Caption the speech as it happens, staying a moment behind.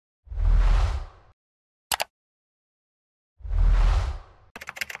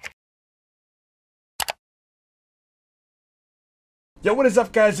Yo, what is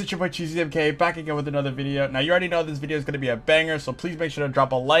up, guys? It's your boy Choosymk back again with another video. Now, you already know this video is going to be a banger, so please make sure to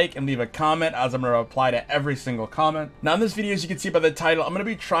drop a like and leave a comment, as I'm going to reply to every single comment. Now, in this video, as you can see by the title, I'm going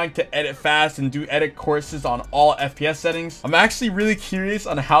to be trying to edit fast and do edit courses on all FPS settings. I'm actually really curious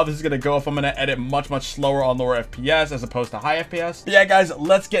on how this is going to go if I'm going to edit much slower on lower FPS as opposed to high FPS. But yeah, guys,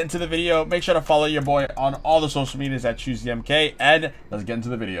 let's get into the video. Make sure to follow your boy on all the social medias at Choosymk, and let's get into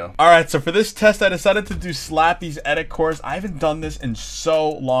the video. All right, so for this test, I decided to do Slappy's edit course. I haven't done this in so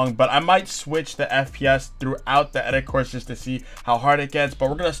long, but I might switch the FPS throughout the edit course just to see how hard it gets. But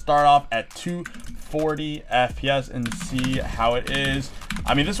we're gonna start off at 240 FPS and see how it is.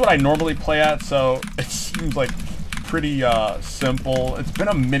 I mean, this is what I normally play at, so it seems like pretty simple. It's been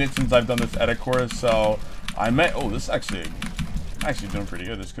a minute since I've done this edit course, so I may this is actually doing pretty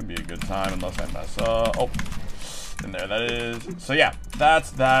good. This could be a good time unless I mess up. Oh, and there that is. So yeah,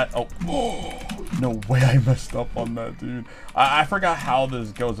 that's that. Oh, no way I messed up on that, dude. I forgot how this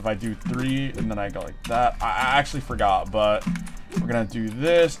goes. If I do 3 and then I go like that, I actually forgot, but we're gonna do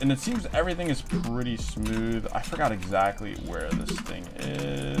this, and it seems everything is pretty smooth. I forgot exactly where this thing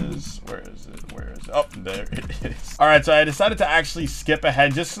is. Where is it? Where is it? Oh, there it is. All right, so I decided to actually skip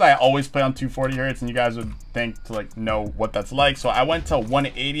ahead just because I always play on 240 hertz, and you guys would think to like know what that's like. So I went to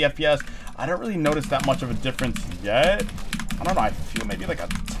 180 FPS. I don't really notice that much of a difference yet. I don't know. I feel maybe like a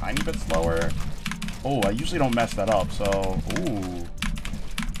tiny bit slower. Oh, I usually don't mess that up. So, ooh.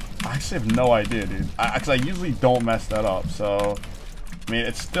 I actually have no idea, dude. Because I usually don't mess that up. So, I mean,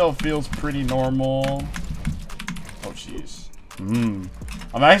 it still feels pretty normal. Oh, jeez.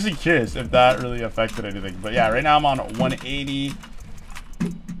 I'm actually curious if that really affected anything. But yeah, right now I'm on 180.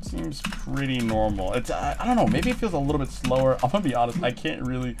 Seems pretty normal. It's, I don't know. Maybe it feels a little bit slower. I'm going to be honest. I can't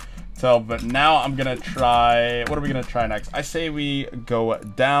really tell. But now I'm going to try. What are we going to try next? I say we go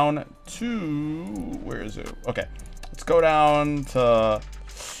down to. Where is it? Okay. Let's go down to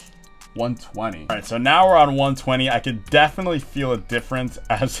 120. All right, so now we're on 120. I could definitely feel a difference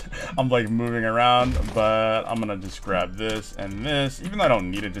as I'm like moving around, but I'm gonna just grab this and this. Even though I don't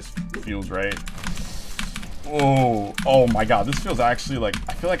need it, just feels right. Oh my god, this feels actually like,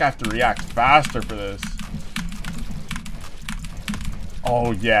 I feel like I have to react faster for this.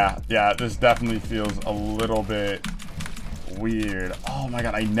 Oh yeah, this definitely feels a little bit weird. Oh my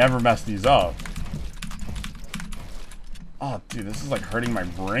god, I never mess these up. Oh, dude, this is like hurting my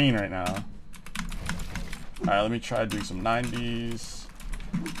brain right now. All right, let me try doing some 90s.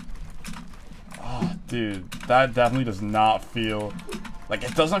 Oh, dude, that definitely does not feel like,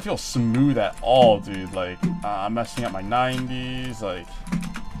 it doesn't feel smooth at all, dude. Like, I'm messing up my 90s. Like,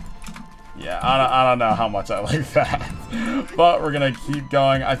 yeah, I don't know how much I like that, but we're gonna keep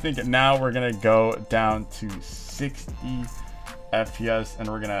going. I think now we're gonna go down to 60 FPS, and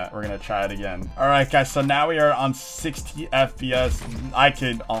we're gonna try it again. All right, guys, so now we are on 60 FPS. I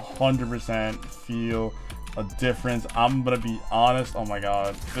could 100% feel a difference. I'm gonna be honest. Oh my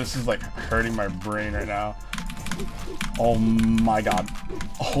god, this is like hurting my brain right now. Oh my god.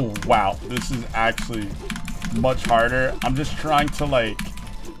 Oh wow, this is actually much harder. I'm just trying to like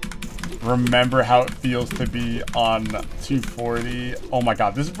remember how it feels to be on 240. Oh my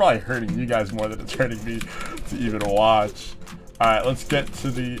god, this is probably hurting you guys more than it's hurting me to even watch. Alright, let's get to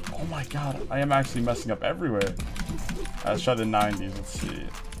the... Oh my god, I am actually messing up everywhere. Let's try the 90s, let's see.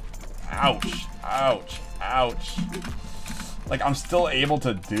 Ouch, ouch, ouch. Like, I'm still able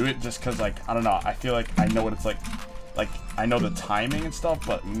to do it just because, like, I don't know. I feel like I know what it's like. Like, I know the timing and stuff,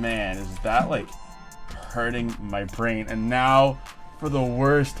 but man, is that, like, hurting my brain. And now, for the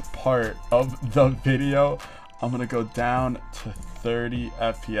worst part of the video, I'm going to go down to 30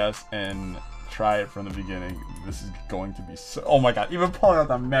 FPS and try it from the beginning. This is going to be so, oh my god, even pulling out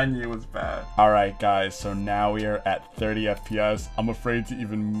the menu was bad. All right, guys, so now we are at 30 FPS. I'm afraid to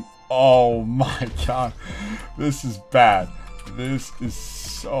even, oh my god, this is bad. This is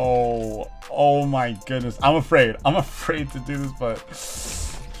so, oh my goodness. I'm afraid to do this, but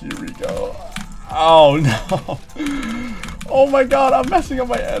here we go. Oh no. Oh my god, I'm messing up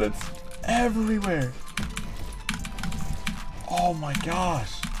my edits everywhere. Oh my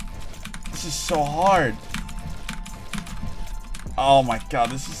gosh. This is so hard. Oh my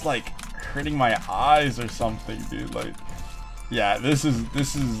god, this is like hurting my eyes or something, dude. Like, yeah, this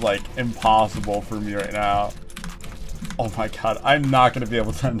is like impossible for me right now. Oh my god, I'm not gonna be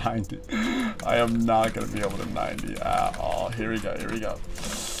able to 90. I am not gonna be able to 90 at all. Here we go, here we go.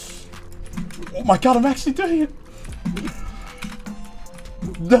 Oh my god, I'm actually doing it.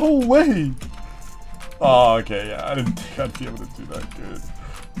 No way. Oh, okay, yeah, I didn't think I'd be able to do that good.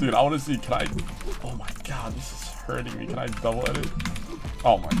 Dude, I want to see, can I... Oh my god, this is hurting me. Can I double edit?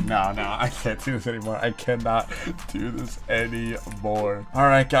 Oh my, no, I can't do this anymore. I cannot do this anymore. All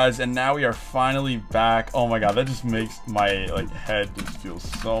right, guys, and now we are finally back. Oh my God, that just makes my like head just feel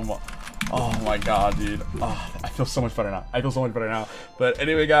so much. Oh my God, dude. Oh, I feel so much better now. I feel so much better now. But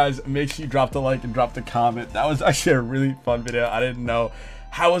anyway, guys, make sure you drop the like and drop the comment. That was actually a really fun video. I didn't know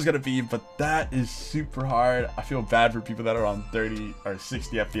how it was gonna be, but that is super hard. I feel bad for people that are on 30 or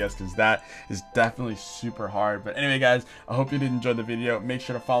 60 FPS because that is definitely super hard. But anyway, guys, I hope you did enjoy the video. Make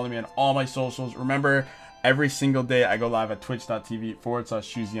sure to follow me on all my socials. Remember, every single day I go live at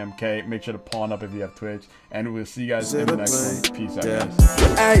twitch.tv/Choosymk. Make sure to pawn up if you have Twitch, and we'll see you guys in the next one. Peace out, guys.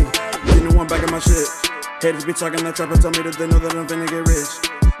 Hey, you know I'm back in my shit. Haters be talking that trap and tell me that they know that I'm finna get rich.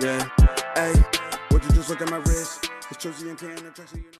 Yeah. Hey, would you just look at my wrist? It's Choosymk and the tracks.